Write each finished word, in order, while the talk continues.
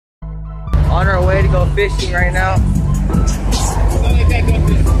On our way to go fishing right now.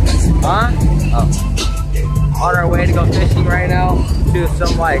 Huh? Oh. On our way to go fishing right now to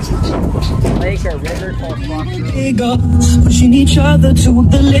some like lake or river called Fox River. Pushing each other to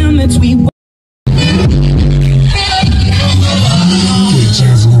the limits we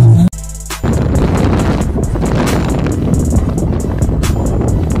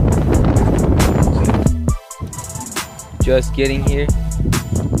Just getting here.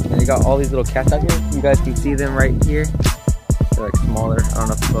 And they got all these little cats out here. You guys can see them right here. They're like smaller. I don't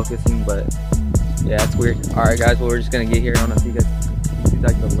know if it's focusing, but yeah, it's weird. Alright guys, well we're just gonna get here. I don't know if you guys see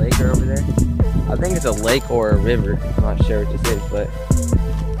like the lake or over there. I think it's a lake or a river. I'm not sure what this is, but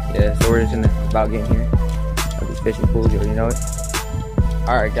yeah, so we're just about getting here. At these fishing pools, you already know it.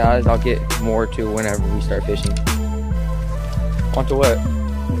 Alright guys, I'll get more to whenever we start fishing. On to what?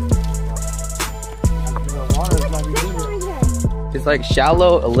 It's like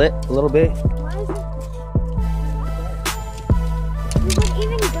shallow a little bit. Why is it? We wouldn't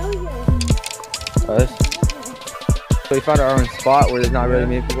even go here. So we found our own spot where there's not really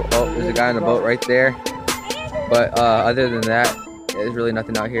many people. Oh, there's a guy on the boat right there. But other than that, there's really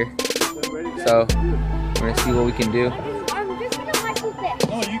nothing out here. So we're gonna see what we can do. I'm just gonna watch you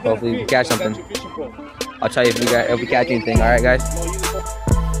fish. Hopefully we catch something. I'll tell you if we catch anything. All right, guys.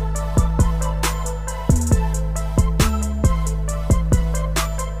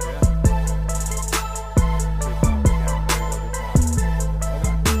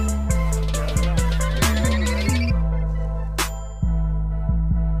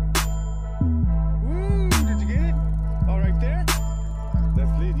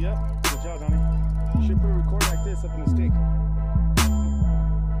 Up in the stick.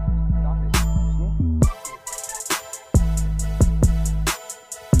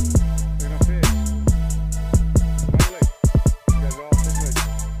 They're gonna fish. You guys are all fishing.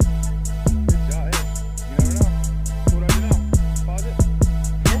 Good job, hey. You never know. So what do I do now? Pause it?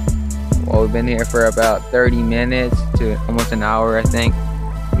 Well, we've been here for about 30 minutes to almost an hour, I think.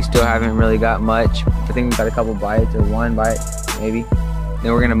 We still haven't really got much. I think we got a couple bites or one bite, maybe.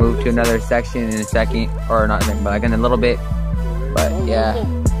 Then we're gonna move to another section in a second, or not, but like in a little bit. But yeah,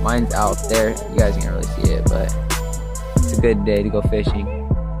 mine's out there. You guys can't really see it, but it's a good day to go fishing.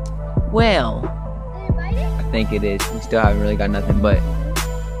 Well, I think it is. We still haven't really got nothing, but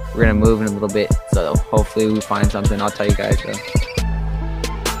we're gonna move in a little bit. So hopefully we find something. I'll tell you guys though.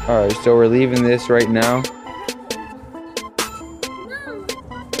 All right, so we're leaving this right now.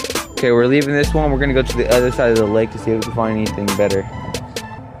 Okay, we're leaving this one. We're gonna go to the other side of the lake to see if we can find anything better.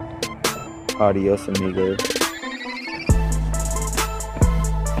 Adios, amigos.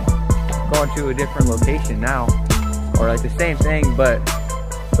 Going to a different location now, or like the same thing, but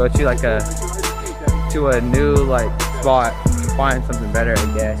go to like a new like spot to find something better, I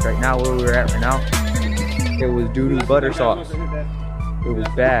guess. Right now, where we were at right now, it was doo-doo butter sauce. It was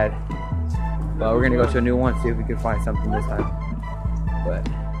bad, but we're gonna go to a new one, see if we can find something this time. But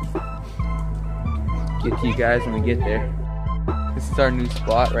get to you guys when we get there. This is our new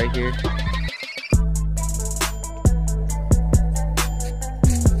spot right here.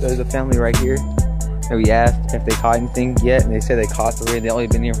 There's a family right here that we asked if they caught anything yet, and they said they caught 3. They only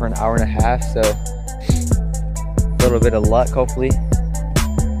been here for an hour and a half, so a little bit of luck hopefully.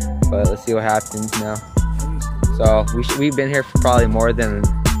 But let's see what happens now. So we've been here for probably more than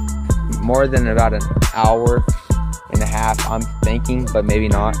about an hour and a half, I'm thinking, but maybe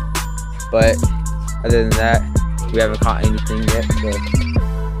not. But other than that, we haven't caught anything yet,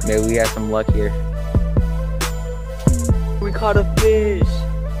 so maybe we have some luck here. We caught a fish.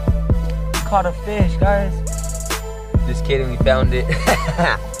 Caught a fish, guys. Just kidding, we found it.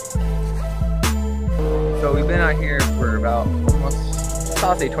 So we've been out here for about almost,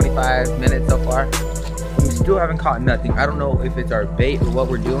 I'll say 25 minutes so far. We still haven't caught nothing. I don't know if it's our bait or what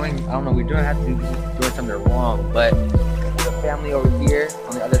we're doing. I don't know, we don't have to be doing something wrong, but there's a family over here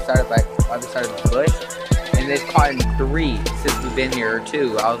on the other side of the bush, and they've caught 3 since we've been here, or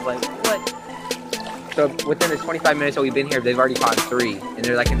 2. I was like, what? So within the 25 minutes that we've been here, they've already caught 3, and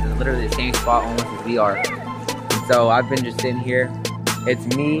they're like in literally the same spot almost as we are. And so I've been just sitting here. It's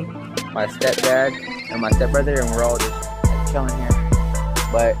me, my stepdad, and my stepbrother, and we're all just like chilling here.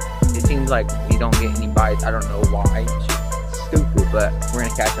 But it seems like we don't get any bites. I don't know why. It's just stupid, but we're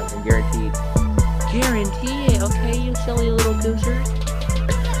gonna catch something guaranteed. Guarantee it, okay, you silly little goosers.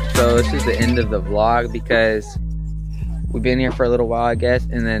 So this is the end of the vlog because we've been here for a little while, I guess,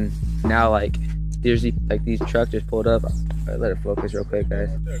 and then now like there's like these trucks just pulled up. Right, let it focus real quick, guys.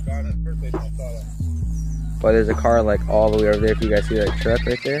 But there's a car like all the way over there. If you guys see that truck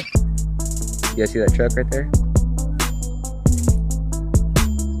right there, you guys see that truck right there?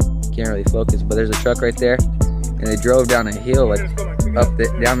 can't really focus, but there's a truck right there, and they drove down a hill, like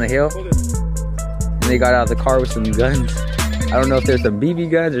down the hill, and they got out of the car with some guns. I don't know if there's some BB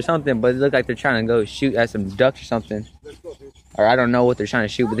guns or something, but it looked like they're trying to go shoot at some ducks or something. Or I don't know what they're trying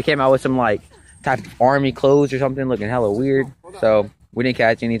to shoot, but they came out with some like type of army clothes or something, looking hella weird. So we didn't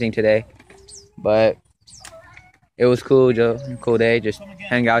catch anything today, but it was cool, Joe. Cool day, just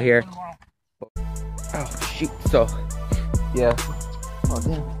hang out here. Oh shoot! So yeah. Oh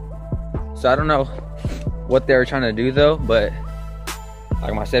damn. So I don't know what they were trying to do though, but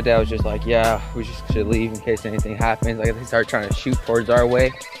like my stepdad was just like, yeah, we just should leave in case anything happens. Like if they start trying to shoot towards our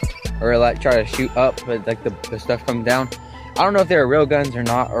way, or like try to shoot up, but like the stuff comes down. I don't know if they were real guns or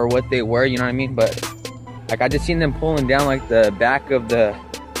not, or what they were, you know what I mean? But like I just seen them pulling down like the back of the,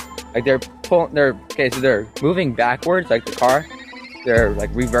 like okay, so they're moving backwards, like the car. They're like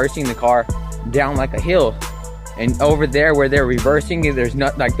reversing the car down like a hill. And over there where they're reversing it, there's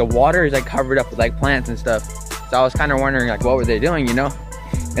not, like the water is like covered up with like plants and stuff. So I was kind of wondering like what were they doing, you know?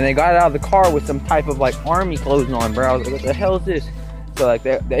 And they got out of the car with some type of like army clothes on, bro. I was like, what the hell is this? So like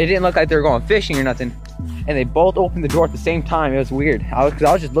they didn't look like they were going fishing or nothing. And they both opened the door at the same time. It was weird. Cause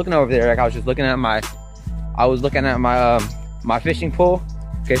I was just looking over there, like I was looking at my my fishing pole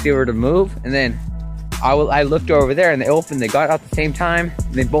in case they were to move. And then I looked over there and they got out at the same time.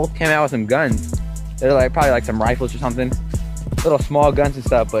 And they both came out with some guns. They're like probably like some rifles or something, little small guns and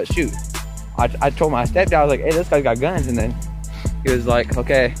stuff. But shoot, I told my stepdad, I was like, hey, this guy's got guns. And then he was like,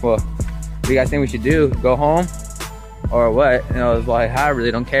 okay, well, what do you guys think we should do? Go home or what? And I was like, I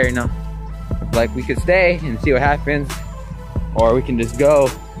really don't care, you know. Like we could stay and see what happens, or we can just go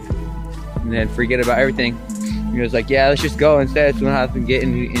and then forget about everything. And he was like, yeah, let's just go instead, so we don't have to get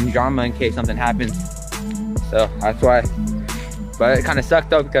in drama in case something happens. So that's why. But it kind of sucked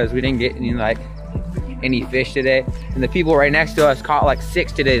though, because we didn't get any fish today, and the people right next to us caught like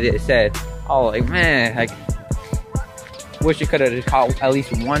 6 today. That said, oh, like man, like wish you could have just caught at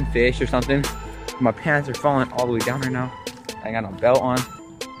least 1 fish or something. My pants are falling all the way down right now. I ain't got no belt on,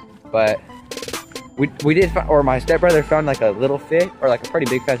 but we did find, or my stepbrother found like a little fish, or like a pretty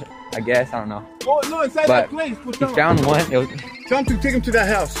big fish, I guess. I don't know. Oh no, inside that place. He found one. It was, tell him to take him to that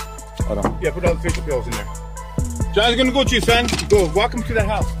house. Hold on. Yeah, put all the fish pills in there. John's gonna go to you, son. Go, walk him to that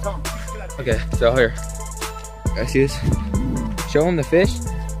house. Tell him. Okay, so here. Guys, see this? Show him the fish.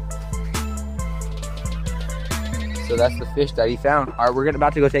 So that's the fish that he found. All right, we're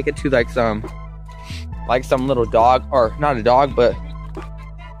about to go take it to like some little dog, or not a dog, but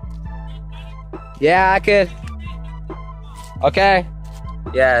yeah, I could. Okay.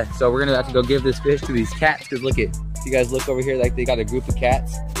 Yeah, so we're gonna have to go give this fish to these cats, because look at, you guys look over here, like they got a group of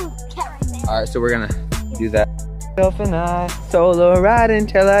cats. All right, so we're gonna do that. Self and I, solo ride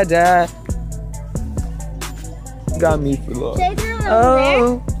until I die. Got me for love.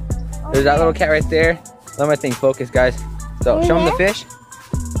 Oh, there's that little cat right there. Let my thing focus, guys. So show him the fish.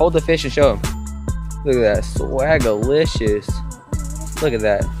 Hold the fish and show him. Look at that, swagalicious. Look at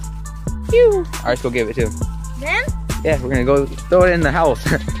that. Phew. All right, let's go give it to him. Them? Yeah, we're gonna go throw it in the house.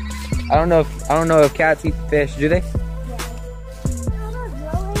 I don't know if cats eat fish. Do they?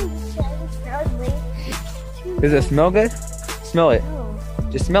 Does it smell good? Smell it.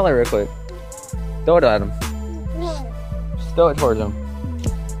 Just smell it real quick. Throw it at him. Just throw it towards him.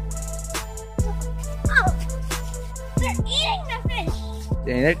 Oh, they're eating the fish.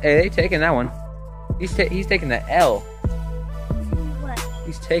 Dang, they taking that one. He's taking the L. What?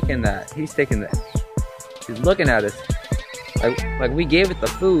 He's taking that. He's looking at us. Like we gave it the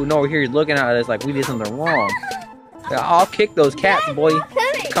food. No, here he's looking at us like we did something wrong. Yeah, I'll kick those cats, boy.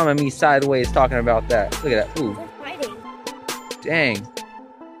 Come at me sideways talking about that. Look at that. Ooh. Dang.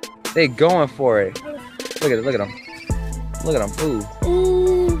 They going for it. Look at it. Look at them. Look at them. Ooh.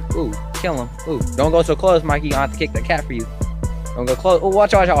 Ooh. Kill him. Ooh. Don't go so close, Mikey. I'll have to kick the cat for you. Don't go close. Oh,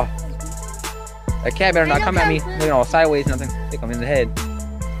 watch out. That cat better not come at me looking all sideways, nothing. Kick him in the head.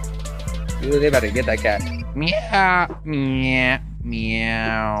 Ooh, they better get that cat. Meow. Meow.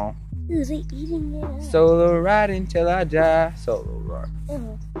 Meow. Is he eating it? Solo ride until I die. Solo ride.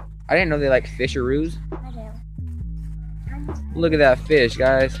 I didn't know they like fisheroos. I do. Look at that fish,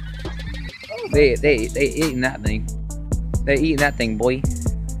 guys. They eating that thing. They eating that thing, boy.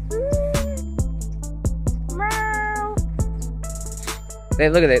 Meow. They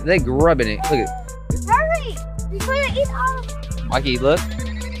look at it. They grubbing it. Look at. Hurry! Before they eat all. Mikey, look.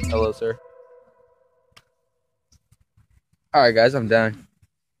 Hello, sir. All right, guys, I'm done.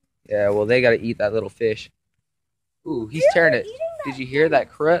 Yeah, well, they gotta eat that little fish. Ooh, he's tearing it. Did you hear that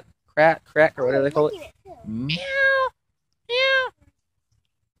crack, or whatever they call it? Meow, meow.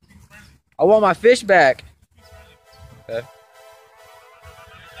 I want my fish back. Okay.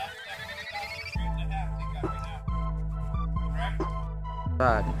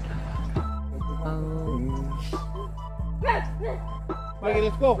 God. Mikey,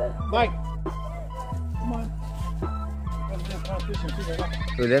 let's go. Mike. Come on. Let's do competition too, right now.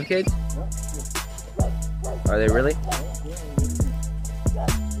 Who, them kids? Are they really?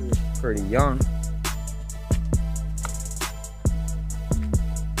 Pretty young.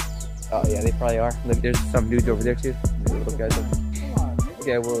 Oh yeah, they probably are. Look, there's some dudes over there too. The little guys.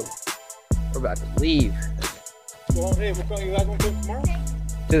 Okay, well, we're about to leave. Well, hey, we'll call you guys want to come tomorrow?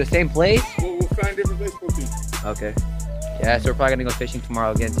 To the same place? We'll find a different place to go to. Okay. Yeah, so we're probably gonna go fishing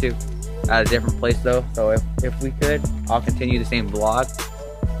tomorrow again too. At a different place though. So if we could, I'll continue the same vlog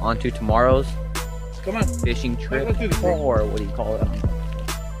onto tomorrow's Come on. fishing trip, Let's do this thing. or what do you call it? I don't know.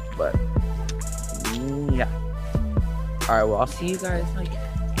 But yeah. All right. Well, I'll see you guys like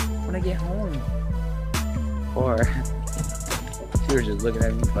when I get home. Or she was just looking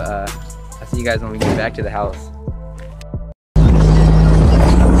at me, but I'll see you guys when we get back to the house.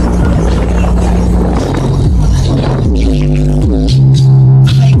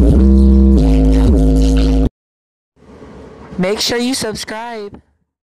 Make sure you subscribe.